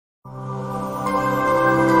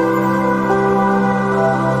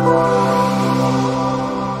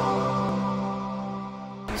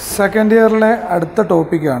Second ഇയറിലെ അടുത്ത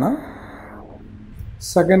ടോപ്പിക്കാണ്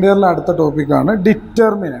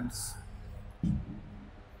determinants.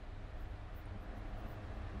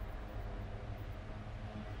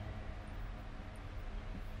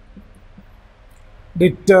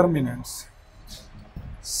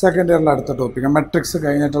 Second ഇയറിലെ അടുത്ത ടോപ്പിക്കാണ്. മെട്രിക്സ്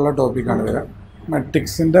കഴിഞ്ഞിട്ടുള്ള ടോപ്പിക്കാണ് വരിക.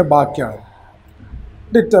 മെട്രിക്സിൻ്റെ ബാക്കിയാണ്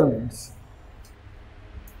ഡിറ്റർമിനൻസ്.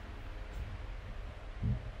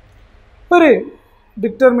 ഒരു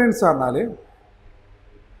ഡിറ്റർമിനൻസ് പറഞ്ഞാൽ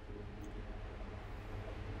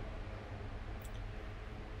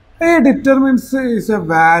ഡിറ്റർമിനൻസ് ഈസ് എ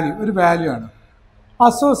വാല്യൂ, ഒരു വാല്യൂ ആണ്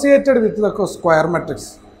associated with the square matrix.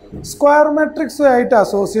 Square matrix ആയിട്ട്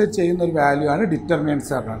അസോസിയേറ്റ് ചെയ്യുന്ന ഒരു വാല്യൂ ആണ്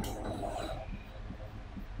ഡിറ്റർമിനൻസ് പറഞ്ഞാൽ.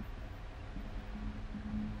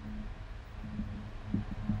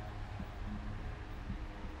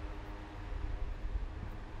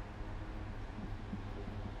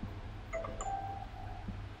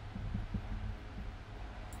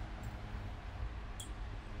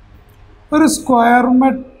 ഒരു സ്ക്വയർ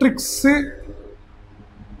മെട്രിക്സ്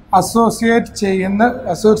അസോസിയേറ്റ്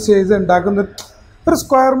ചെയ്ത് ഉണ്ടാക്കുന്ന ഒരു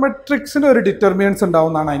സ്ക്വയർ മെട്രിക്സിന് ഒരു ഡിറ്റർമിനൻസ് ഉണ്ടാവും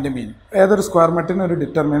എന്നാണ് അതിൻ്റെ മീനിങ്. ഏതൊരു സ്ക്വയർ മെട്രിക്സിന് ഒരു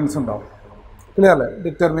ഡിറ്റർമിനൻസ് ഉണ്ടാവും. ക്ലിയർ അല്ലേ?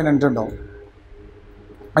 ഡിറ്റർമിനൻ്റ് ഉണ്ടാവും.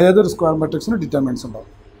 ഏതൊരു സ്ക്വയർ മെട്രിക്സിന് ഡിറ്റർമിനൻസ് ഉണ്ടാവും.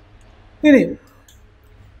 ഇനി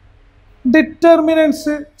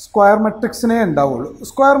ഡിറ്റർമിനൻസ് സ്ക്വയർ മെട്രിക്സിനെ ഉണ്ടാവുള്ളൂ.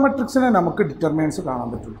 സ്ക്വയർ മെട്രിക്സിനെ നമുക്ക് ഡിറ്റർമിനൻസ് കാണാൻ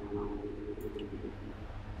പറ്റുള്ളൂ.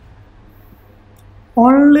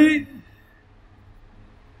 Only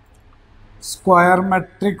square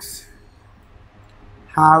matrix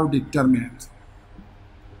have determinants.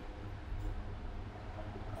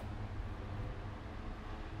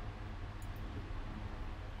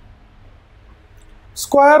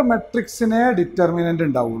 Square മെട്രിക്സിനെ determinant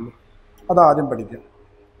ഉണ്ടാവുള്ളൂ. അതാദ്യം പഠിക്കാം.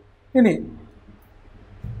 ഇനി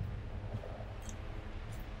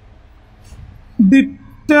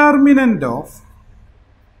determinant of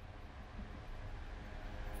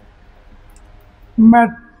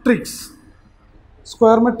matrix,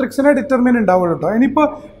 square മെട്രിക്സിനെ determinant ഉണ്ടാവുള്ളൂ കേട്ടോ. ഇനിയിപ്പോൾ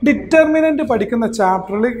ഡിറ്റർമിനൻ്റ് പഠിക്കുന്ന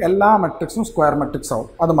ചാപ്റ്ററിൽ എല്ലാ മെട്രിക്സും സ്ക്വയർ മെട്രിക്സ് ആവും,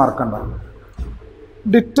 അത് മറക്കണ്ട.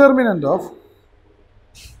 Determinant of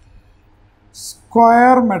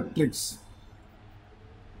square matrix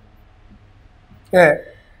A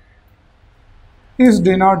is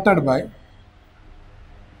denoted by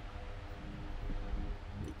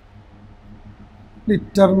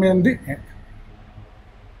determinant A.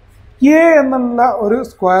 A എന്നുള്ള ഒരു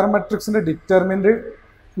സ്ക്വയർ മെട്രിക്സിൻ്റെ ഡിറ്റർമിനൻ്റ്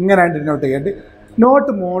ഇങ്ങനെയാണ് ഡിനോട്ട് ചെയ്യേണ്ടത്.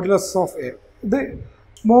 Not modulus of A. ഇത്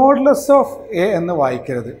മോഡുലസ് ഓഫ് എ എന്ന്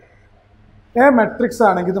വായിക്കരുത്. എ മെട്രിക്സ്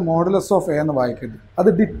ആണെങ്കിൽ ഇത് മോഡുലസ് ഓഫ് എ എന്ന് വായിക്കരുത്. അത്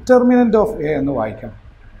ഡിറ്റർമിനൻ്റ് ഓഫ് എ എന്ന് വായിക്കണം.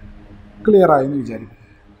 ക്ലിയർ ആയി എന്ന് വിചാരിക്കും.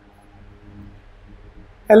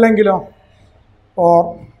 അല്ലെങ്കിലോ ഓർ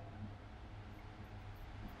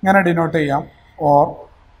ഇങ്ങനെ ഡിനോട്ട് ചെയ്യാം. ഓർ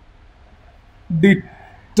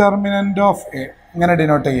ഡിറ്റർമിനൻ്റ് ഓഫ് എ ഇങ്ങനെ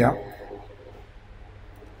ഡിനോട്ട് ചെയ്യാം.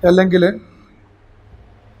 അല്ലെങ്കിൽ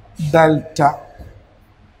ഡെൽറ്റ,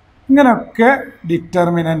 ഇങ്ങനെയൊക്കെ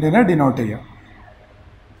ഡിറ്റർമിനൻറ്റിനെ ഡിനോട്ട് ചെയ്യാം.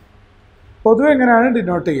 പൊതുവെ എങ്ങനെയാണ്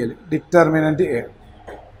ഡിനോട്ട് ചെയ്യൽ? Determinant A.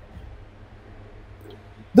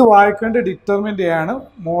 ഇത് വായിക്കേണ്ട ഡിറ്റർമിനൻ്റ് എ ആണ്,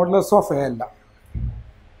 മോഡുലസ് ഓഫ് എ അല്ല.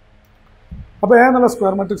 അപ്പോൾ എ എന്നുള്ള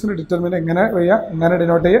സ്ക്വയർ മെട്രിക്സിൻ്റെ ഡിറ്റർമിനൻ്റ് എങ്ങനെ ചെയ്യാം? ഇങ്ങനെ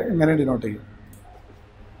ഡിനോട്ട് ചെയ്യുക, ഇങ്ങനെ ഡിനോട്ട് ചെയ്യും.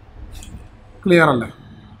 ക്ലിയർ അല്ലേ?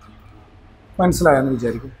 മനസ്സിലായെന്ന്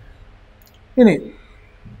വിചാരിക്കും. ഇനി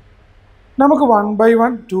നമുക്ക്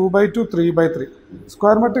 1/1, 2/2, 3/3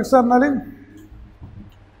 സ്ക്വയർ മെട്രിക്സ് പറഞ്ഞാൽ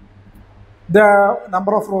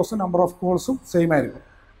നമ്പർ ഓഫ് റോസും നമ്പർ ഓഫ് കോൾസും സെയിം ആയിരിക്കും.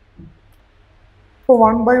 ഇപ്പോൾ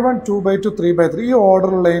 1/1, 2/2, 3/3 ഈ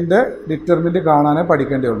ഓർഡറുള്ളതിൻ്റെ ഡിറ്റർമിനൻ്റ് കാണാനേ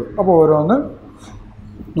പഠിക്കേണ്ടേ ഉള്ളൂ. അപ്പോൾ ഓരോന്ന്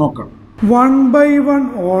നോക്കാം. 1/1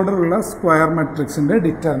 ഓർഡറുള്ള സ്ക്വയർ മെട്രിക്സിൻ്റെ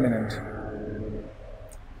ഡിറ്റർമിനൻ്റ്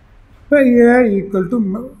ഇപ്പോൾ A equal to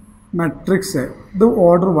matrix A. ഇത്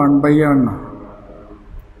ഓർഡർ 1/1 ആണ്.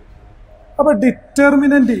 അപ്പോൾ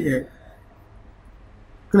ഡിറ്റർമിനൻ്റ് എ,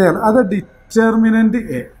 ക്ലിയർ? അത് ഡിറ്റർമിനൻ്റ്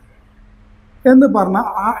എ എന്ന് പറഞ്ഞാൽ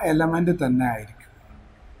ആ എലമെൻ്റ് തന്നെ ആയിരിക്കും.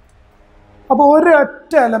 അപ്പോൾ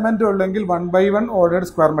ഒരൊറ്റ എലമെൻ്റ് ഉള്ളെങ്കിൽ 1/1 ഓർഡേഡ്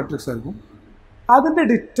സ്ക്വയർ മെട്രിക്സ് ആയിരിക്കും. അതിൻ്റെ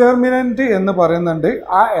ഡിറ്റർമിനൻ്റ് എന്ന് പറയുന്നുണ്ട്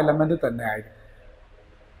ആ എലമെൻ്റ് തന്നെ ആയിരിക്കും.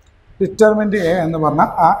 ഡിറ്റർമിനൻ്റ് എ എന്ന് പറഞ്ഞാൽ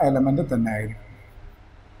ആ എലമെൻ്റ് തന്നെ ആയിരിക്കും.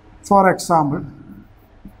 ഫോർ എക്സാമ്പിൾ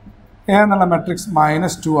എ എന്നുള്ള മെട്രിക്സ്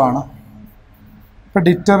 -2 ആണ്. ഇപ്പോൾ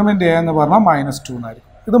ഡിറ്റർമിനൻ്റ് എ എന്ന് പറഞ്ഞാൽ -2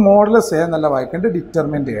 എന്നായിരിക്കും. ഇത് മോഡുലസ് എ എന്നല്ല വായിക്കേണ്ടത്,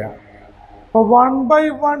 ഡിറ്റർമിനൻ്റ് എ ആണ്. അപ്പോൾ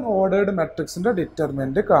 1/1 ഓർഡേഡ് മെട്രിക്സിൻ്റെ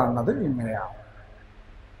ഡിറ്റർമിനൻ്റ് കാണുന്നത് ഇങ്ങനെയാണ്.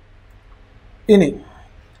 ഇനി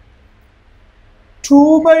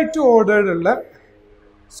 2/2 ഓർഡേഡ് ഉള്ള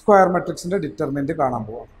സ്ക്വയർ മെട്രിക്സിൻ്റെ ഡിറ്റർമിനൻ്റ് കാണാൻ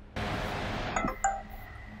പോവാം.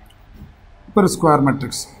 ഇപ്പോൾ ഒരു സ്ക്വയർ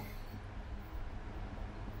മെട്രിക്സ്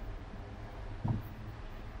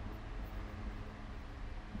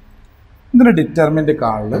ഇതിന് ഡിറ്റർമിനൻ്റ്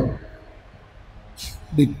കാണല്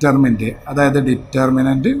ഡിറ്റർമിനൻ്റ് അതായത്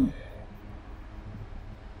ഡിറ്റർമിനൻ്റ്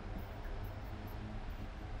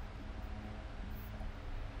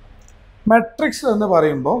മെട്രിക്സ് എന്ന്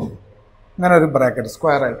പറയുമ്പോൾ ഇങ്ങനെ ഒരു ബ്രാക്കറ്റ്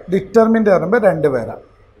സ്ക്വയർ ആയിട്ട് ഡിറ്റർമിനൻ്റ് പറയുമ്പോൾ രണ്ട് പേരാണ്.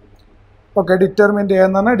 ഓക്കെ, ഡിറ്റർമിനൻ്റ്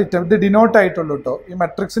എന്ന് പറഞ്ഞാൽ ഇത് ഡിനോട്ട് ആയിട്ടുള്ളൂ കേട്ടോ. ഈ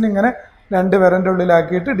മെട്രിക്സിന് ഇങ്ങനെ രണ്ട് പേരൻ്റെ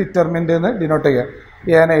ഉള്ളിലാക്കിയിട്ട് ഡിറ്റർമിനൻ്റ് എന്ന് ഡിനോട്ട് ചെയ്യുക,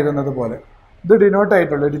 ഏന എഴുതുന്നത് പോലെ. ഇത് ഡിനോട്ട്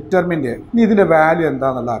ആയിട്ടുള്ളൂ ഡിറ്റർമിനൻ്റ്. ഇനി ഇതിൻ്റെ വാല്യൂ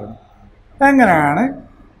എന്താണെന്നുള്ള അറിയണം. എങ്ങനെയാണ്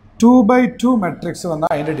 2/2 മെട്രിക്സ് വന്നാൽ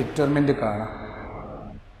അതിൻ്റെ ഡിറ്റർമിനൻ്റ് കാണാം.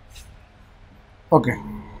 ഓക്കെ,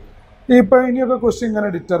 ഇപ്പോൾ ഇനിയൊക്കെ ക്വസ്റ്റ്യൻ ഇങ്ങനെ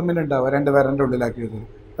ഡിറ്റർമിനൻ്റ് ഉണ്ടാവുക രണ്ട് പേരൻ്റെ ഉള്ളിലാക്കി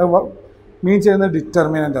എഴുതുന്നത്. മീൻ ചെയ്യുന്നത്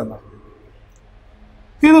ഡിറ്റർമിനൻ്റ് എന്നാണ്.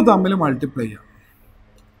 ഇത് തമ്മിൽ മൾട്ടിപ്ലൈ ചെയ്യാം,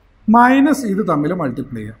 മൈനസ് ഇത് തമ്മിൽ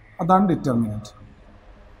മൾട്ടിപ്ലൈ ചെയ്യാം, അതാണ് determinant.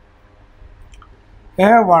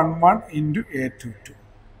 A11 into A22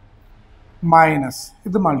 minus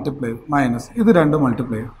ഇത് മൾട്ടിപ്ലൈ ചെയ്യും, മൈനസ് ഇത് രണ്ട്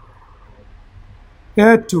മൾട്ടിപ്ലൈ ചെയ്യും,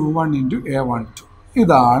 A21 ഇൻറ്റു A12.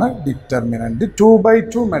 ഇതാണ് ഡിറ്റർമിനൻ്റ്.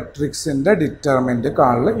 2/2 മെട്രിക്സിൻ്റെ ഡിറ്റർമിനൻ്റ്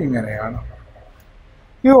കാണൽ ഇങ്ങനെയാണ്.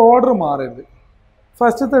 ഈ ഓർഡർ മാറരുത്.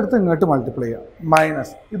 ഫസ്റ്റത്തെ എടുത്ത് ഇങ്ങോട്ട് മൾട്ടിപ്ലൈ ചെയ്യാം,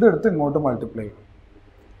 മൈനസ് ഇതെടുത്ത് ഇങ്ങോട്ട് മൾട്ടിപ്ലൈ ചെയ്യും,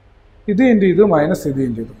 ഇത് ഇൻറ്റു ഇത് മൈനസ് ഇത്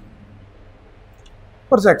ഇൻറ്റു ഇത്.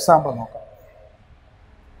 കുറച്ച് എക്സാമ്പിൾ നോക്കാം.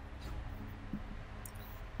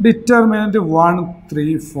 ഡിറ്റർമിനൻ്റ് 1,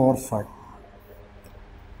 3, 4, 5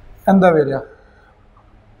 എന്താ വരിക?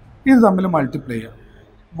 ഇത് തമ്മിൽ മൾട്ടിപ്ലൈ ചെയ്യാം,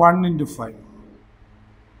 1 into 5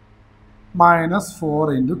 minus 4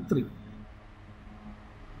 into 3,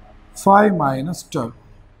 5 minus 12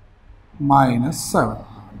 minus 7.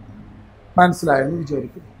 മനസ്സിലായെന്ന്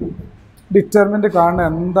വിചാരിക്കും. ഡിറ്റർമിനൻ്റ് കാണുന്ന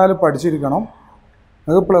എന്തായാലും പഠിച്ചിരിക്കണം.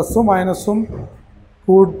 അത് പ്ലസ്സും മൈനസും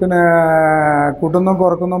പിന്നെ കൂട്ടുന്നതും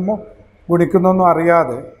കുറക്കുന്നതും ഗുണിക്കുന്നതൊന്നും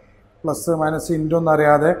അറിയാതെ, പ്ലസ് മൈനസ് ഇൻറ്റു ഒന്നും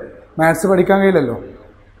അറിയാതെ മാത്സ് പഠിക്കാൻ കഴിയില്ലല്ലോ.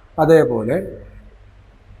 അതേപോലെ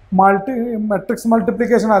മെട്രിക്സ്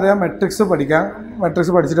മൾട്ടിപ്ലിക്കേഷൻ അറിയാം, മെട്രിക്സ്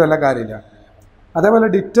പഠിച്ചിട്ട് വല്ല കാര്യമില്ല. അതേപോലെ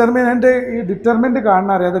ഈ ഡിറ്റർമിനൻ്റ്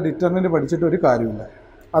കാണാൻ അറിയാതെ ഡിറ്റർമിനൻ്റ് പഠിച്ചിട്ട് ഒരു കാര്യമില്ല.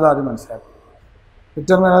 അതാദ്യം മനസ്സിലാക്കും.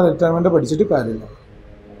 ഡിറ്റർമിനൻ്റ് പഠിച്ചിട്ട് കാര്യമില്ല.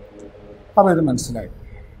 അപ്പോൾ ഇത് മനസ്സിലായി.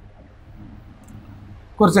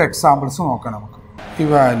 കുറച്ച് എക്സാമ്പിൾസ് നോക്കാം നമുക്ക്.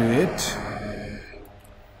 ഇവാലുവേറ്റ്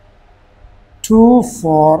 2,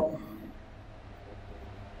 4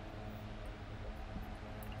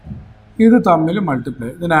 ഇത് തമ്മിൽ മൾട്ടിപ്ലൈ,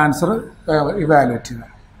 ഇതിന് ആൻസർ ഇവാലുവേറ്റ് ചെയ്യുക.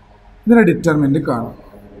 ഇതിനെ ഡിറ്റർമിനൻ്റ് കാണും,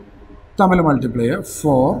 തമ്മിൽ മൾട്ടിപ്ലൈ ചെയ്യുക.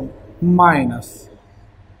 4 മൈനസ്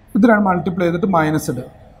ഇതിനാണ് മൾട്ടിപ്ലൈ ചെയ്തിട്ട് മൈനസ് ഇടുക,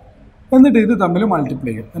 എന്നിട്ട് ഇത് തമ്മിൽ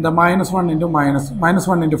മൾട്ടിപ്ലൈ ചെയ്യും. എന്താ -1 ഇൻറ്റു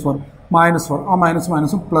 -1 ഇൻറ്റു 4 -4, ആ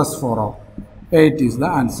മൈനസും +4 ആവും. 8 ഈസ് ദ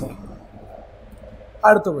ആൻസർ.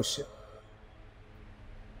 അടുത്ത ക്വസ്റ്റ്യൻ.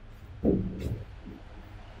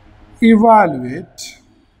 ഇവാലുവേറ്റ്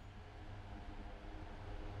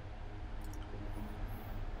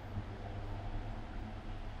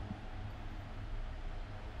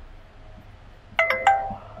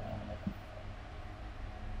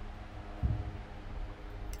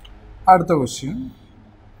അടുത്ത ക്വസ്റ്റ്യൻ.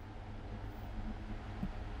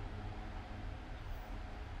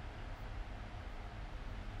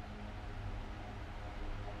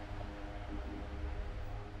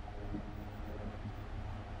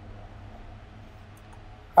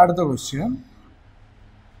 അടുത്ത ക്വസ്റ്റ്യൻ.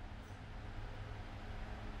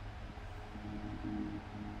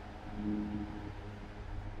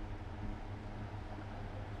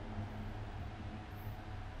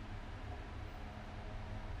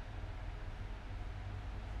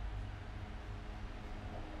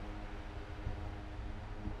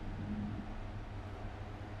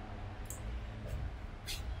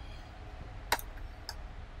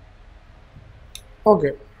 ഓക്കെ,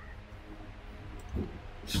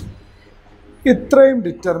 ഇത്രയും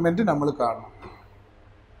ഡിറ്റർമിനൻ്റ് നമ്മൾ കാണണം.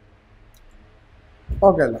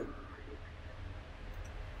 ഓക്കെ അല്ലേ?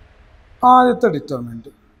 ആദ്യത്തെ ഡിറ്റർമിനൻ്റ്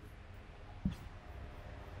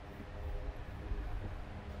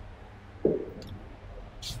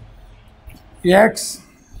x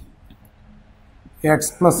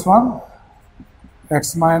 + 1 x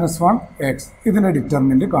 - 1 x, ഇതിൻ്റെ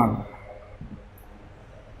ഡിറ്റർമിനൻ്റ് കാണണം.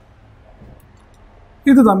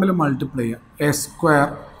 ഇത് തമ്മിൽ മൾട്ടിപ്ലൈ ചെയ്യാം, a²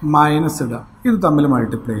 മൈനസ് ഇടുക, ഇത് തമ്മിൽ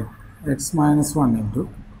മൾട്ടിപ്ലൈ ചെയ്യാം, x - 1 into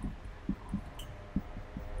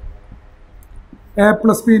a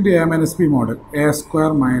 + b into a - b model, a²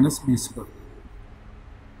 minus b²,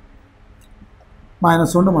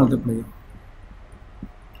 minus കൊണ്ട് മൾട്ടിപ്ലൈ ചെയ്യാം.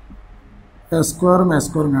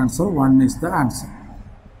 a² answer 1 is the answer.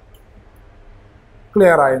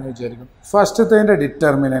 Clear ആയെന്ന് വിചാരിക്കും. ഫസ്റ്റത്തെ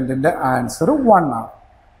ഡിറ്റർമിനൻറ്റിൻ്റെ ആൻസർ 1 ആണ്.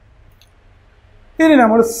 ഇനി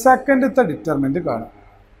നമ്മൾ സെക്കൻഡത്തെ ഡിറ്റർമിനൻ്റ് കാണും.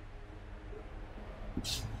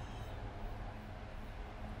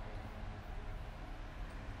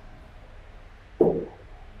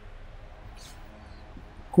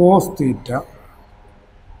 കോസ് തീറ്റ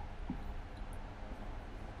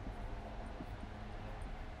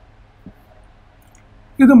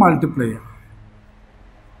ഇത് മൾട്ടിപ്ലൈ ചെയ്യാം,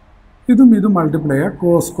 ഇത് മൾട്ടിപ്ലൈ ചെയ്യുക,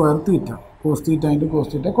 cos square theta, cos theta into cos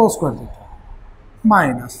theta cos square theta,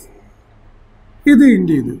 minus ഇത്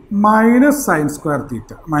ഇൻറ്റു ഇത് minus sine square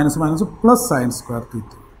theta, minus minus plus sine square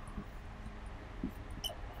theta,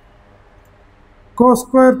 cos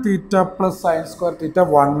square theta plus sine square theta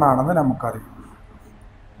 1 ആണെന്ന് നമുക്കറിയാം.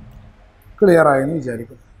 Clear ആയെന്ന്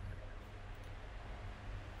വിചാരിക്കുന്നു.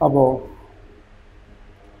 അപ്പോൾ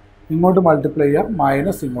ഇങ്ങോട്ട് multiply ചെയ്യുക,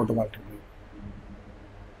 minus ഇങ്ങോട്ട് മൾട്ടിപ്ലൈ ചെയ്യുക.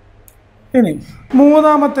 ഇനി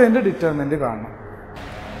മൂന്നാമത്തേൻ്റെ ഡിറ്റർമിനൻ്റ് കാണണം.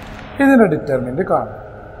 ഇതിൻ്റെ ഡിറ്റർമിനൻ്റ് കാണണം.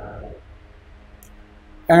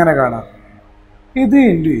 എങ്ങനെ കാണാം? ഇത്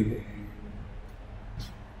ഇൻറ്റു ഇത്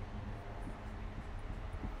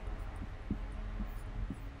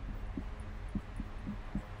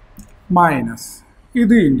മൈനസ്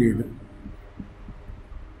ഇത് ഇൻറ്റു ഇത്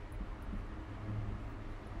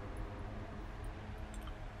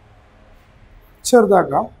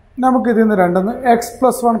ചെറുതാക്കാം. നമുക്കിതിൽ നിന്ന് രണ്ടെന്ന്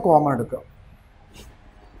x+1 കോമൺ എടുക്കാം.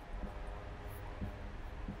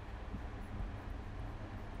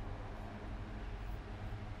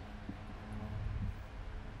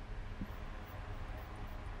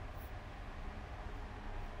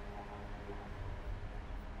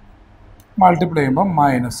 മൾട്ടിപ്ലൈ ചെയ്യുമ്പോൾ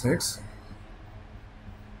minus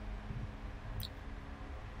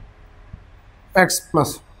X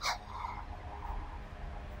plus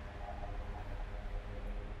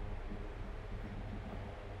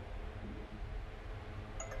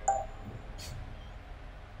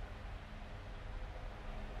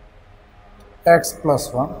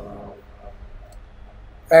x+1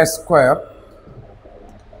 a square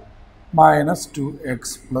minus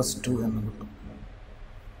 2x+2 എന്ന് കിട്ടും.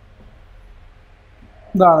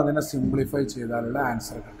 ഇതാണ് ഇതിനെ സിംപ്ലിഫൈ ചെയ്താലുള്ള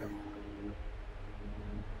ആൻസർ കിട്ടുന്നത്.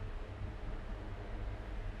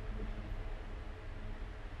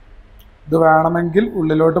 ഇത് വേണമെങ്കിൽ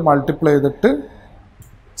ഉള്ളിലോട്ട് മൾട്ടിപ്ലൈ ചെയ്തിട്ട്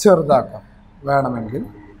ചെറുതാക്കാം. വേണമെങ്കിൽ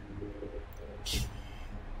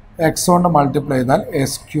എക്സ് കൊണ്ട് മൾട്ടിപ്ലൈ ചെയ്താൽ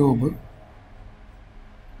s³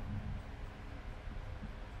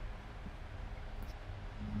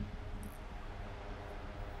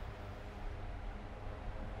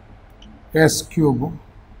 s³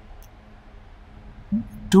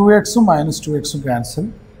 2x minus 2x cancel,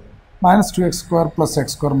 minus 2x² plus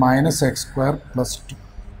x² minus x² plus 2.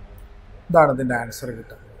 ഇതാണ് ഇതിൻ്റെ ആൻസർ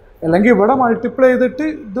കിട്ടുക. അല്ലെങ്കിൽ ഇവിടെ മൾട്ടിപ്ലൈ ചെയ്തിട്ട്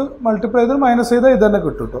ഇത് മൾട്ടിപ്ലൈ ചെയ്ത് മൈനസ് ചെയ്താൽ ഇത് തന്നെ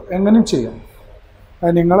കിട്ടും കേട്ടോ. എങ്ങനെയും ചെയ്യാം.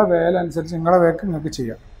 അത് നിങ്ങളെ വേല അനുസരിച്ച് നിങ്ങളെ വേക്ക് നിങ്ങൾക്ക്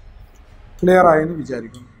ചെയ്യാം. ക്ലിയർ ആയെന്ന്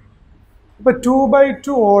വിചാരിക്കുന്നു. ഇപ്പോൾ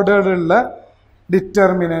 2/2 ഓർഡറിലുള്ള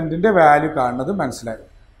ഡിറ്റർമിനൻറ്റിൻ്റെ വാല്യൂ കാണുന്നത് മനസ്സിലായി.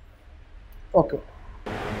 ഓക്കെ,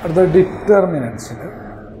 അടുത്ത ഡിറ്റർമിനൻസിൽ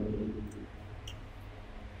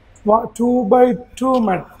 2/2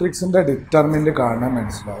 മെട്രിക്സിൻ്റെ ഡിറ്റർമിനൻറ്റ് കാണാൻ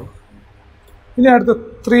മനസ്സിലാവും. ഇനി അടുത്ത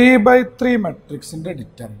 3/3 മെട്രിക്സിൻ്റെ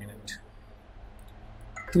ഡിറ്റർമിനൻറ്റ്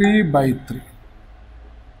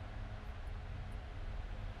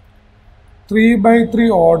 3/3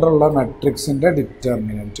 ഓർഡറുള്ള മെട്രിക്സിൻ്റെ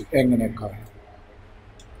ഡിറ്റർമിനൻറ്റ് എങ്ങനെയൊക്കെയാണ്?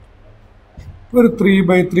 ഒരു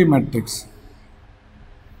 3/3 matrix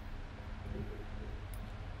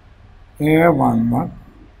A11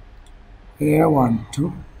 A12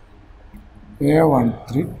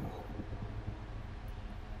 A13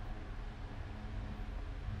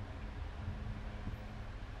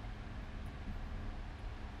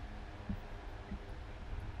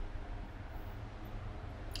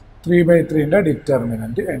 3/3ൻ്റെ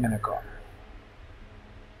determinant എങ്ങനെയൊക്കെ?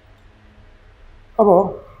 അപ്പോൾ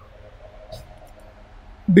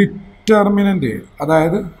ഡിറ്റർമിനൻറ്റ്,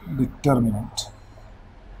 അതായത് ഡിറ്റർമിനൻറ്റ്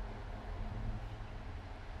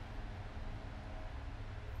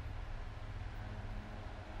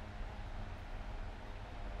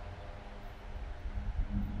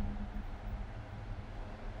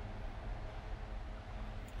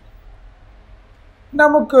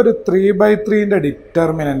നമുക്കൊരു 3/3ൻ്റെ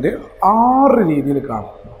ഡിറ്റർമിനൻറ്റ് 6 രീതിയിൽ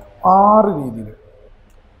കാണാം. 6 രീതിയിൽ.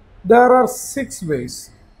 There are 6 ways.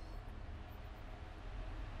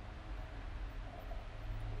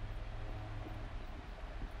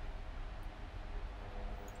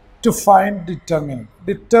 To find determinant.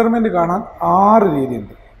 Determinant കാണാൻ 6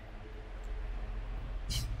 രീതിയുണ്ട്.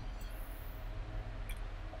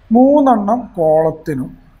 3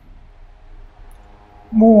 കോളത്തിനും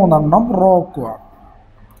 3 റോക്കുമാണ്.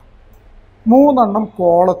 3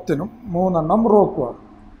 കോളത്തിനും 3 റോക്കുമാണ്.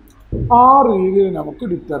 6 രീതിയിൽ നമുക്ക്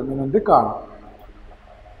ഡിറ്റർമിനൻറ്റ് കാണാം.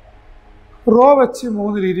 റോ വെച്ച്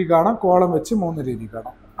 3 രീതി കാണാം, കോളം വെച്ച് 3 രീതി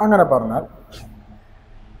കാണാം. അങ്ങനെ പറഞ്ഞാൽ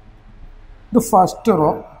the first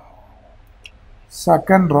row,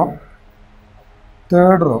 second row,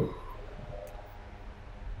 third row.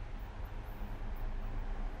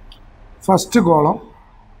 First column,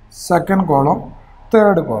 second column,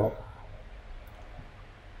 third column.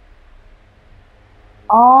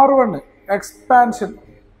 R1 expansion.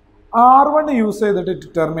 R1 use ചെയ്തിട്ട്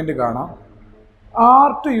ഡിറ്റർമിനന്റ് കാണാം.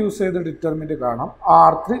 R2 use ചെയ്ത് ഡിറ്റർമിനന്റ് കാണാം.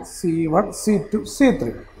 R3, C1, C2, C3.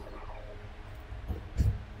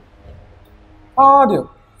 ആദ്യം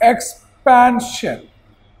expansion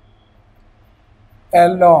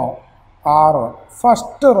along R1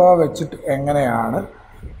 first row വെച്ചിട്ട് എങ്ങനെയാണ്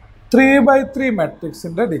 3/3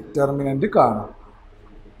 മെട്രിക്സിന്റെ ഡിറ്റർമിനന്റ് കാണാം.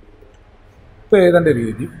 ഇപ്പോൾ എഴുതേണ്ട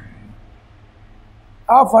രീതി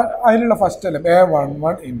അതിലുള്ള first എലം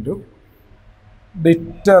A11 into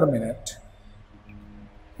determinant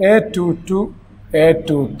A22,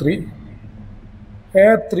 A23,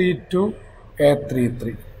 A32,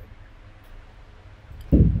 A33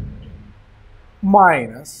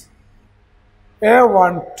 minus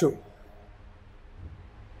A12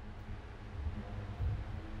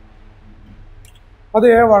 അത്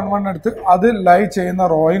A11 എടുത്ത് അത് ലൈ ചെയ്യുന്ന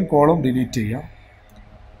റോയും കോളും ഡിലീറ്റ് ചെയ്യാം.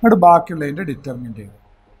 എന്നിട്ട് ബാക്കിയുള്ളതിൻ്റെ ഡിറ്റർമിനൻ്റ് ചെയ്യും.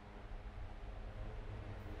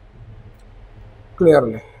 ക്ലിയർ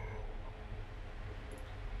അല്ലേ?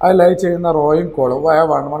 അത് ലൈ ചെയ്യുന്ന റോയും കോളും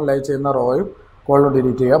A11 ലൈ ചെയ്യുന്ന റോയും കോളും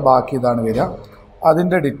ഡിലീറ്റ് ചെയ്യുക. ബാക്കി ഇതാണ് വരിക.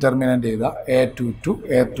 അതിൻ്റെ ഡിറ്റർമിനൻ്റ് ചെയ്ത A22,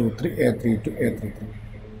 A23, A32, A33.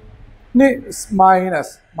 ഇനി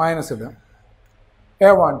മൈനസ് ഇടുക.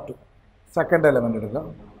 A12 സെക്കൻഡ് എലമെൻ്റ് എടുക്കുക.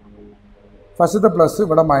 ഫസ്റ്റത്തെ പ്ലസ്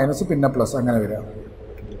ഇവിടെ മൈനസ് പിന്നെ പ്ലസ് അങ്ങനെ വരിക.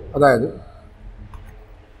 അതായത്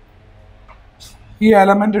ഈ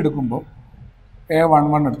എലമെൻ്റ് എടുക്കുമ്പോൾ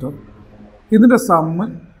A11 എടുത്തു. ഇതിൻ്റെ സമ്മ്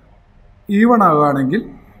ഈവൺ ആവുകയാണെങ്കിൽ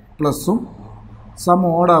പ്ലസ്സും സം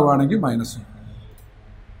ഓഡ് ആവുകയാണെങ്കിൽ മൈനസും.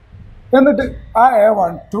 എന്നിട്ട് ആ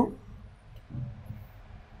A12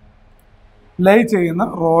 ലൈ ചെയ്യുന്ന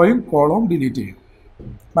റോയും കോളവും ഡിലീറ്റ് ചെയ്യും.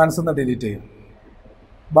 മനസ്സിൽ നിന്ന് ഡിലീറ്റ് ചെയ്യും.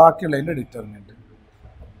 ബാക്കിയുള്ളതിൻ്റെ determinant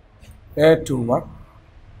A21,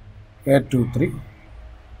 A23,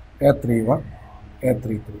 A31,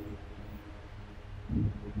 A33.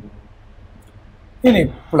 ഇനി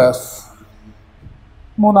പ്ലസ്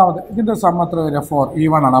മൂന്നാമത് ഇതിൻ്റെ സമ്മത്ര വരിക 4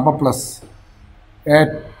 ഈവൺ ആണ്. അപ്പോൾ പ്ലസ്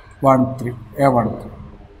A13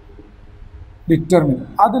 ഡിറ്റർമിനൻ്റ്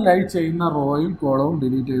അത് ലൈ ചെയ്യുന്ന റോയും കോളവും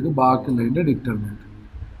ഡിലീറ്റ് ചെയ്ത് ബാക്കിയുള്ളതിൻ്റെ determinant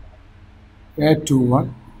A21,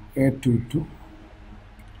 A22,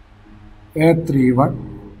 A31,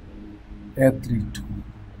 A32.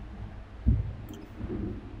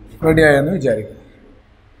 റെഡിയായെന്ന് വിചാരിക്കും.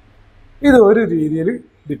 ഇത് ഒരു രീതിയിൽ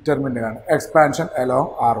ഡിറ്റർമിനൻ്റ് ആണ്. Expansion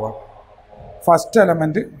along R1 first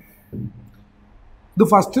element ഇത്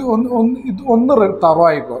ഫസ്റ്റ് ഒന്ന്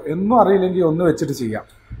തറവായിക്കോ. എന്നും അറിയില്ലെങ്കിൽ ഒന്ന് വെച്ചിട്ട് ചെയ്യാം.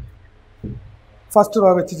 ഫസ്റ്റ് റോ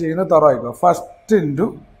വെച്ച് ചെയ്യുന്നത് തറവായിക്കോ. ഫസ്റ്റ് ഇൻറ്റു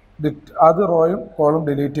അത് റോയും കോളും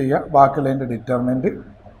ഡിലീറ്റ് ചെയ്യുക. ബാക്കിയുള്ളതിൻ്റെ ഡിറ്റർമിനൻ്റ്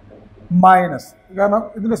മൈനസ്. കാരണം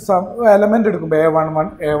ഇതിൻ്റെ എലമെൻ്റ് എടുക്കുമ്പോൾ A11,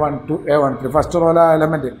 A12, A13 first റോയിലെ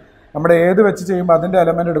element നമ്മുടെ ഏത് വെച്ച് ചെയ്യുമ്പോൾ അതിൻ്റെ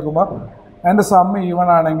എലമെൻ്റ് എടുക്കുമ്പോൾ അതിൻ്റെ സമ്മ് ഈവൺ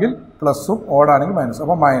ആണെങ്കിൽ പ്ലസ്സും ഓടാണെങ്കിൽ മൈനസ്.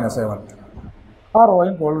 അപ്പോൾ മൈനസ് A12 ആ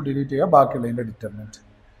റോയും കോളും ഡിലീറ്റ് ചെയ്യുക. ബാക്കിയുള്ളതിൻ്റെ ഡിറ്റർമിനൻ്റ്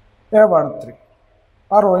A13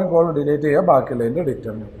 ആ റോയും കോളും ഡിലീറ്റ് ചെയ്യുക. ബാക്കിയുള്ളതിൻ്റെ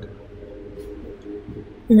ഡിറ്റർമിനൻ്റ്.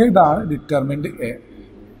 ഇതാണ് ഡിറ്റർമിനൻ്റ് A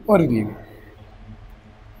ഒരു രീതി.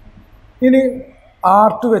 ഇനി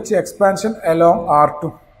R2 വെച്ച് എക്സ്പാൻഷൻ അലോങ് R2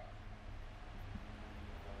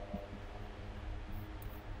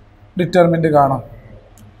 ഡിറ്റർമിനൻ്റ് കാണാം.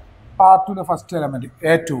 R2ൻ്റെ ഫസ്റ്റ് എലമെൻറ്റ്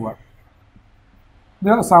A21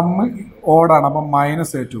 ഇത് സമ്മ് ഓടാണ്. അപ്പം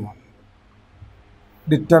മൈനസ് A21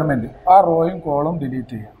 ഡിറ്റർമിനൻ്റ് ആ റോയും കോളും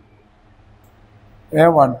ഡിലീറ്റ് ചെയ്യുക.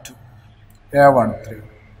 A12, A13,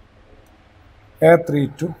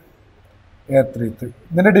 A32, A33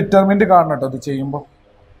 ഇതിൻ്റെ ഡിറ്റർമിനൻ്റ് കാണണം കേട്ടോ ഇത് ചെയ്യുമ്പോൾ.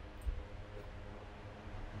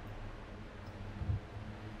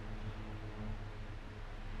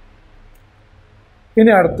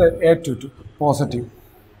 ഇനി അടുത്ത A22 പോസിറ്റീവ്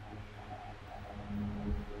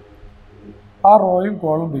ആ റോയും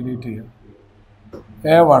കോളും ഡിലീറ്റ് ചെയ്യും.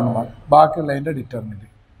 A11 ബാക്കിയുള്ളതിൻ്റെ ഡിറ്റർമിനൻ്റ്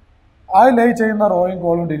ആ ലൈ ചെയ്യുന്ന റോയും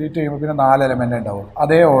കോളും ഡിലീറ്റ് ചെയ്യുമ്പോൾ പിന്നെ 4 എലമെൻ്റ് ഉണ്ടാവും.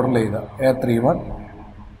 അതേ ഓർഡറിൽ ചെയ്ത A31,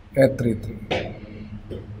 A33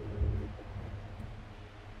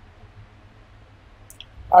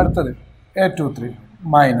 അടുത്തത് A23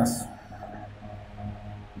 മൈനസ്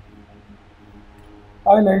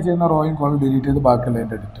അത് ലൈ ചെയ്യുന്ന റോയും കോളും ഡിലീറ്റ് ചെയ്ത്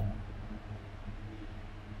ബാക്കിയുള്ളതിൻ്റെ ഡിറ്റർമിനൻ്റ്.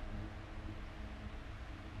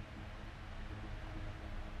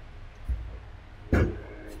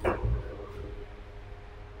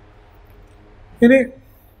 ഇനി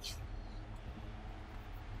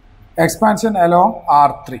എക്സ്പാൻഷൻ അലോങ്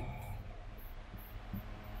R3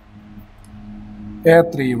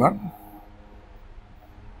 A31,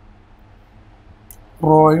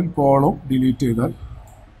 റോയും കോളും ഡിലീറ്റ് ചെയ്താൽ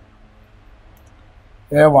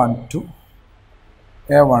A12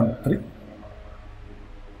 A13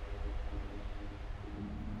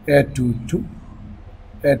 A22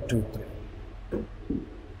 A23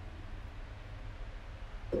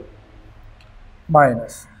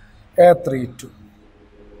 minus A32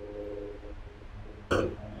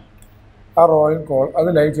 ആ റോയും കോൾ അത്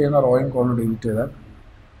ലൈ ചെയ്യുന്ന റോയും കോളും ഡിലീറ്റ് ചെയ്താൽ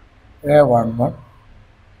A11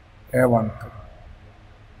 A13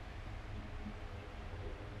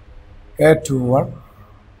 A21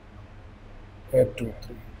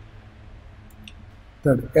 A23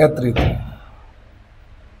 third A33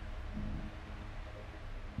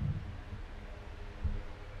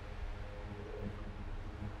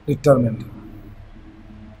 determinant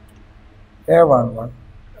A11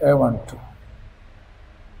 A12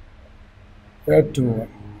 A21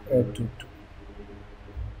 A22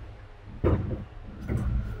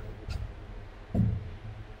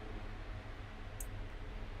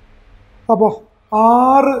 അപ്പോൾ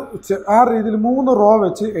ആ രീതിയിൽ 3 റോ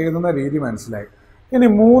വെച്ച് എഴുതുന്ന രീതി മനസ്സിലായി. ഇനി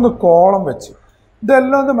 3 കോളം വെച്ച്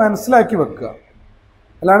ഇതെല്ലാം ഒന്ന് മനസ്സിലാക്കി വെക്കുക.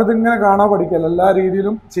 അല്ലാണ്ട് ഇതിങ്ങനെ കാണാൻ പഠിക്കല്ല, എല്ലാ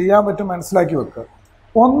രീതിയിലും ചെയ്യാൻ പറ്റും, മനസ്സിലാക്കി വെക്കുക.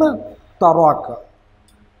 ഒന്ന് തറവാക്കുക.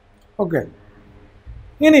 ഓക്കെ,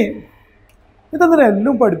 ഇനി ഇതെന്തിനാ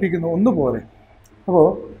എല്ലാം പഠിപ്പിക്കുന്നു ഒന്ന് പോരെ. അപ്പോൾ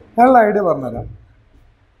ഞാനുള്ള ഐഡിയ പറഞ്ഞുതരാം.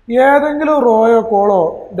 ഏതെങ്കിലും റോയോ കോളോ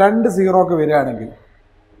 2 സീറോക്ക് വരികയാണെങ്കിൽ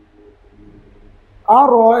ആ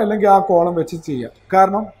റോ അല്ലെങ്കിൽ ആ കോളം വെച്ച് ചെയ്യാം.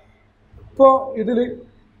 കാരണം ഇപ്പോൾ ഇതിൽ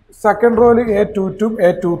സെക്കൻഡ് റോയിൽ A22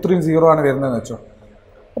 A23 0 ആണ് വരുന്നതെന്ന് വെച്ചോ.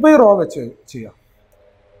 അപ്പോൾ ഈ റോ വെച്ച് ചെയ്യാം.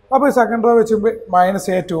 അപ്പോൾ ഈ സെക്കൻഡ് റോ വെച്ച്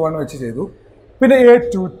 -A21 വെച്ച് ചെയ്തു. പിന്നെ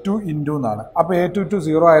A22 ഇൻറ്റു എന്നാണ്. അപ്പോൾ A22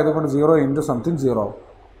 0 ആയതുകൊണ്ട് 0 ഇൻറ്റു സംതിങ് 0 ആവും.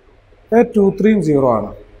 A23 0 ആണ്,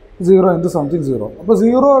 0 ഇൻറ്റു സംതിങ് 0. അപ്പോൾ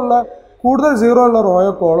കൂടുതൽ 0 ഉള്ള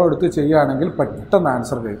റോയോ കോളോ എടുത്ത് ചെയ്യുകയാണെങ്കിൽ പെട്ടെന്ന്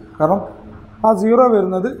ആൻസർ കഴിയും. കാരണം ആ 0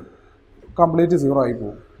 വരുന്നത് കംപ്ലീറ്റ് 0 ആയി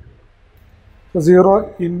പോകും. 0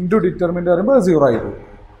 ഇൻറ്റു ഡിറ്റർമിൻ്റ് പറയുമ്പോൾ 0 ആയി പോകും.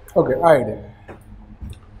 ഓക്കെ, ആ ഐഡിയ.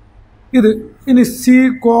 ഇത് ഇനി സി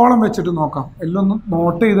കോളം വെച്ചിട്ട് നോക്കാം. എല്ലാം ഒന്ന്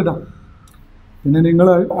നോട്ട് ചെയ്തിടാം, പിന്നെ നിങ്ങൾ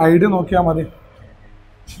ഐഡിയ നോക്കിയാൽ മതി.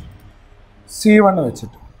 C1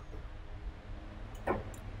 വെച്ചിട്ട്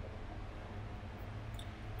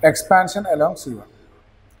expansion along C1.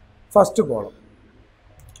 First column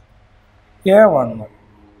A11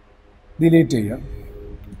 delete ചെയ്യാം.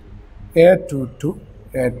 A22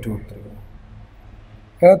 A23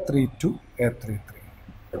 A32 A33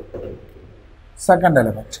 second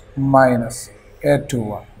element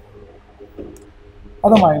 -A21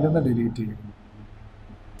 അത് മൈൻഡിൽ നിന്ന് ഡിലീറ്റ് ചെയ്യും.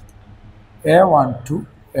 A12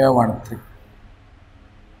 A13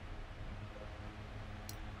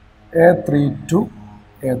 A32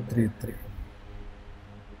 A33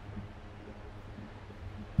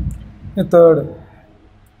 third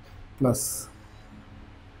plus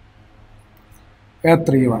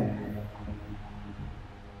A31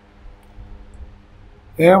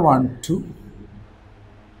 A12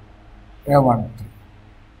 A13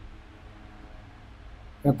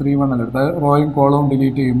 A31 അല്ല എടുത്തത്. റോയും കോളവും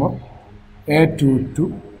ഡിലീറ്റ് ചെയ്യുമ്പോൾ A22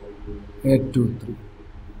 A23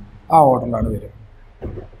 ആ ഓർഡറിലാണ് വരിക.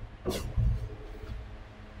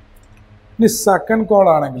 ഇനി സെക്കൻഡ് കോൾ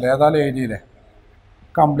ആണെങ്കിൽ ഏതായാലും ഏരിയയിലെ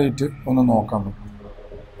കംപ്ലീറ്റ് ഒന്ന് നോക്കാൻ പറ്റും.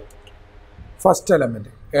 ഫസ്റ്റ്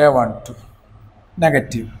എലമെൻറ്റ് A12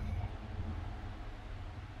 നെഗറ്റീവ്,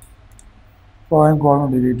 റോയും കോളും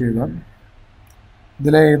ഡിലീറ്റ് ചെയ്താൽ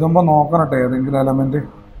ഇതിൽ എഴുതുമ്പോൾ നോക്കണം ഏതെങ്കിലും എലമെൻറ്റ്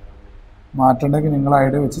മാറ്റണ്ടെങ്കിൽ നിങ്ങൾ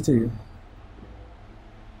ഐഡിയ വെച്ച് ചെയ്യും.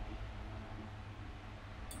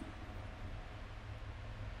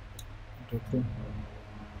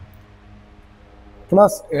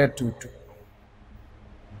 പ്ലസ് A22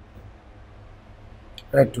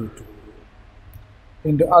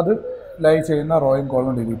 ഇൻറ്റു അത് ലൈ ചെയ്യുന്ന റോയും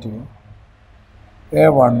കോളും ഡിലീറ്റ് ചെയ്യും.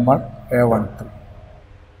 A11 A13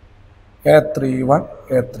 A31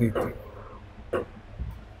 A33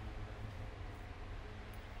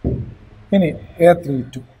 ഇനി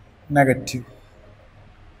A32 നെഗറ്റീവ്,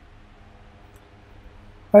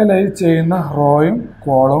 അത് ലൈ ചെയ്യുന്ന റോയും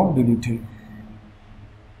കോളവും ഡിലീറ്റ് ചെയ്യും.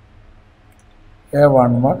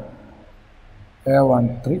 A11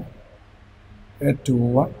 A13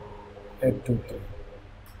 A21 A23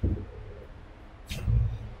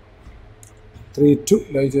 32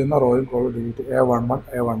 ലൈ ചെയ്യുന്ന റോയും കോളും delete. A11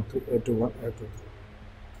 A13 A21 A23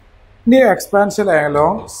 ഇനി എക്സ്പാൻഷൻ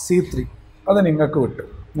അലോങ് C3 അത് നിങ്ങൾക്ക് വിട്ട്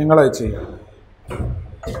നിങ്ങളത് ചെയ്യാം.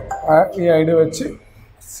 ഈ ഐഡിയ വെച്ച്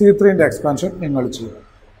C3ൻ്റെ എക്സ്പാൻഷൻ നിങ്ങൾ ചെയ്യും.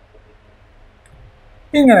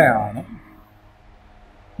 ഇങ്ങനെയാണ്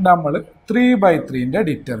നമ്മൾ 3/3ൻ്റെ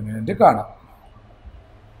ഡിറ്റർമിനൻറ്റ് കാണാം.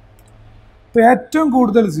 ഇപ്പോൾ ഏറ്റവും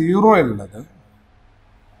കൂടുതൽ 0 ഉള്ളത്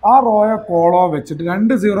ആ റോയോ കോളോ വെച്ചിട്ട്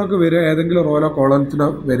 2 സീറോക്ക് വരിക ഏതെങ്കിലും റോയോ കോളത്തിലോ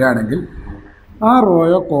വരികയാണെങ്കിൽ ആ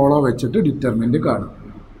റോയോ കോളോ വെച്ചിട്ട് ഡിറ്റർമിനൻ്റ് കാണും.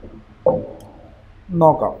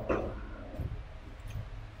 നോക്കാം.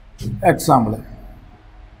 എക്സാമ്പിൾ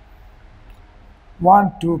 1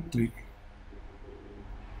 2 3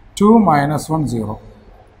 2 -1 0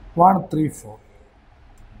 1 3 4.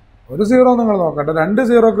 ഒരു സീറോ നിങ്ങൾ നോക്കട്ടെ. 2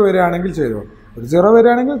 സീറോക്ക് വരികയാണെങ്കിൽ ചെയ്തോ. ഒരു സീറോ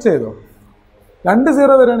വരികയാണെങ്കിൽ ചെയ്തോ. 2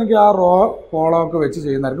 സീറോ വരികയാണെങ്കിൽ ആ റോ കോളമൊക്കെ വെച്ച്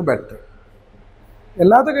ചെയ്യുന്നതായിരിക്കും ബെറ്റർ.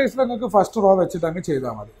 എല്ലാത്ത കേസിലും നിങ്ങൾക്ക് ഫസ്റ്റ് റോ വെച്ചിട്ട് അങ്ങ്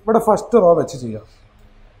ചെയ്താൽ മതി. ഇവിടെ ഫസ്റ്റ് റോ വെച്ച് ചെയ്യാം.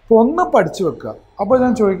 അപ്പോൾ ഒന്ന് പഠിച്ചു വെക്കുക. അപ്പോൾ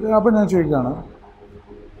ഞാൻ ചോദിക്കുകയാണ്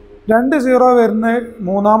 2 സീറോ വരുന്ന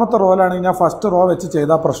മൂന്നാമത്തെ റോയിലാണെങ്കിൽ ഞാൻ ഫസ്റ്റ് റോ വെച്ച്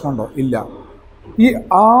ചെയ്താൽ പ്രശ്നമുണ്ടോ? ഇല്ല. ഈ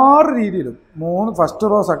 6 രീതിയിലും first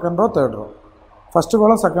row, second row, third row, first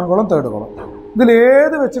column, second column, third column,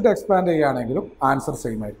 ഇതിലേത് വെച്ചിട്ട് എക്സ്പാൻഡ് ചെയ്യുകയാണെങ്കിലും ആൻസർ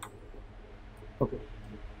സെയിം ആയിരിക്കും. ഓക്കെ,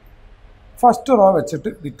 ഫസ്റ്റ് റോ വെച്ചിട്ട്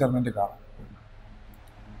ഡിറ്റർമിനൻ്റ് കാണാം.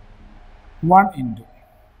 1 ഇൻറ്റു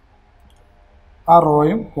ആ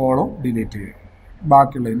റോയും കോളും ഡിലീറ്റ് ചെയ്യും,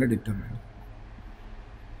 ബാക്കിയുള്ളതിൻ്റെ ഡിറ്റർമിനൻ്റ്.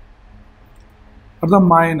 അടുത്ത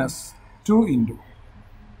 -2 ഇൻറ്റു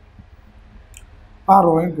ആ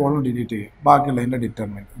റോയും കോളും ഡിലീറ്റ് ചെയ്യും, ബാക്കിയുള്ളതിൻ്റെ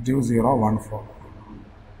ഡിറ്റർമിനൻ്റ് 2 0 1 4.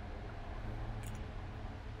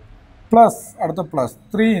 പ്ലസ് അടുത്ത പ്ലസ്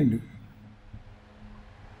 3 ഇൻറ്റു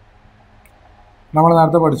നമ്മൾ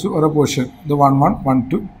നേരത്തെ പഠിച്ചു ഓരോ പൊസിഷൻ. ഇത് 1 1 1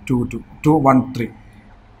 2 2 2 2 1 3.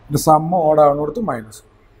 ഇത് സമ്മ് ഓടാവുന്നിടത്ത് മൈനസ്.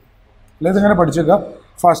 അല്ലെങ്കിൽ ഇതിങ്ങനെ പഠിച്ചേക്കുക.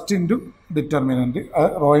 ഫസ്റ്റ് ഇൻറ്റു ഡിറ്റർമിനൻ്റ്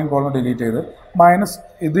റോയും കോളും ഡിലീറ്റ് ചെയ്ത് മൈനസ്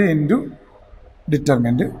ഇത് ഇൻറ്റു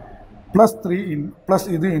ഡിറ്റർമിനൻ്റ് പ്ലസ് 3 പ്ലസ്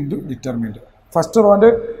ഇത് ഇൻറ്റു ഡിറ്റർമിനൻ്റ്. ഫസ്റ്റ് റോൻ്റെ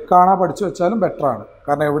കാണാൻ പഠിച്ചു വെച്ചാലും ബെറ്ററാണ്.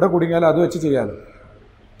 കാരണം എവിടെ കുടുങ്ങിയാലും അത് വെച്ച് ചെയ്യാമല്ലോ.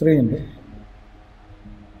 3 ഇൻറ്റു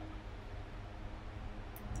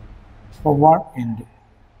 1 ഇൻറ്റു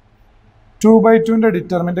 2/2ൻ്റെ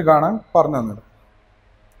ഡിറ്റർമിനൻ്റ് കാണാൻ പറഞ്ഞു തന്നിട്ട്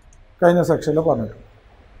കഴിഞ്ഞ സെക്ഷനിൽ പറഞ്ഞിട്ട്.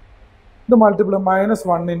 ഇത് മൾട്ടിപ്പിൾ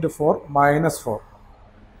 -1 ഇൻറ്റു 4 -4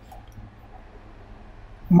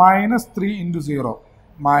 -3 ഇൻറ്റു 0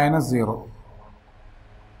 -0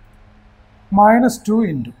 -2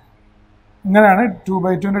 ഇൻറ്റു ഇങ്ങനെയാണ്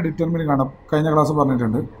 2/2ൻ്റെ ഡിറ്റർമിനൻ്റ് കാണാം. കഴിഞ്ഞ ക്ലാസ്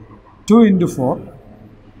പറഞ്ഞിട്ടുണ്ട്. 2 ഇൻറ്റു 4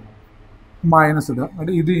 മൈനസ് ഇടുക,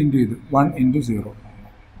 എന്നിട്ട് ഇത് ഇൻറ്റു ഇത് 1 into 0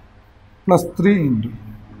 plus 3 into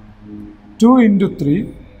 2 into 3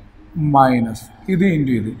 minus ഇത്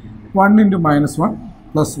ഇൻറ്റു ഇത് 1 ഇൻറ്റു -1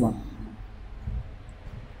 പ്ലസ് 1.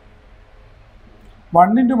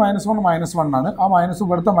 1 ഇൻറ്റു -1 -1 ആണ്. ആ മൈനസും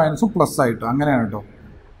ഇവിടുത്തെ മൈനസും പ്ലസ് ആയിട്ട് അങ്ങനെയാണ് കേട്ടോ.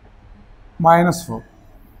 -4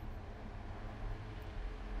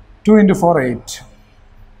 2 into 4 8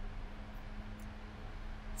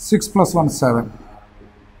 6 + 1 7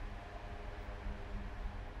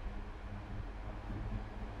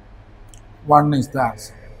 1 is the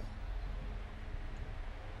answer.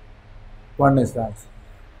 1 is the answer.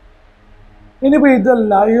 ഇനിയിപ്പോൾ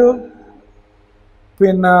ഇതല്ല, ഈ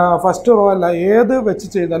പിന്നെ ഫസ്റ്റ് റോ അല്ല, ഏത് വെച്ച്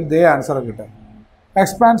ചെയ്താൽ ഇതേ ആൻസർ കിട്ടും.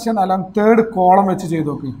 എക്സ്പാൻഷൻ അല്ലെങ്കിൽ തേർഡ് കോളം വെച്ച് ചെയ്ത്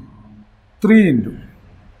നോക്കി. 3 ഇൻറ്റു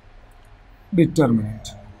ഡിറ്റർമിനൻ്റ്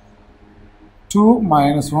 2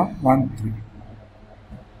 -1 1 3.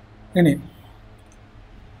 ഇനി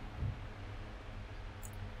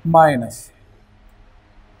മൈനസ്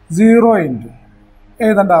 0 ഇൻറ്റു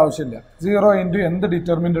എഴുതേണ്ട ആവശ്യമില്ല. 0 ഇൻറ്റു എന്ത്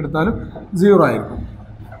ഡിറ്റർമിനൻ്റ് എടുത്താലും 0 ആയിരിക്കും.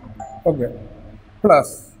 ഓക്കെ,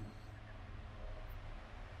 പ്ലസ്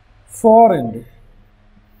 4 ഇൻറ്റു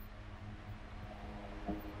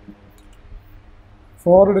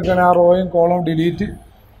 4 എടുക്കാൻ ആ റോയും കോളം ഡിലീറ്റ്,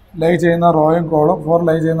 ലൈ ചെയ്യുന്ന റോയും കോളം 4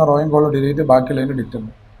 ലൈ ചെയ്യുന്ന റോയും column delete, ബാക്കിയുള്ളതിൻ്റെ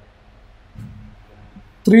determinant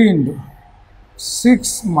 3 into 6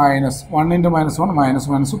 minus 1 into -1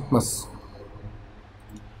 minus plus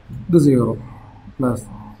ഇത് 0 plus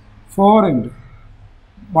 4 into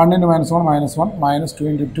 1 into -1 -1 minus 2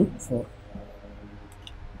 into 2 4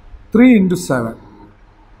 3 into 7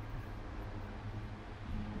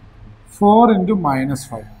 4 into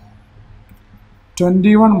 -5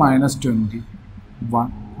 21 minus 21.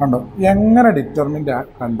 കണ്ടോ, എങ്ങനെ ഡിറ്റർമിൻ്റ്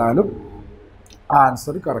കണ്ടാലും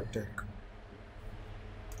ആൻസർ കറക്റ്റ് ആയിരിക്കും.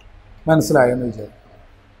 മനസ്സിലായെന്ന് വിചാരിക്കും.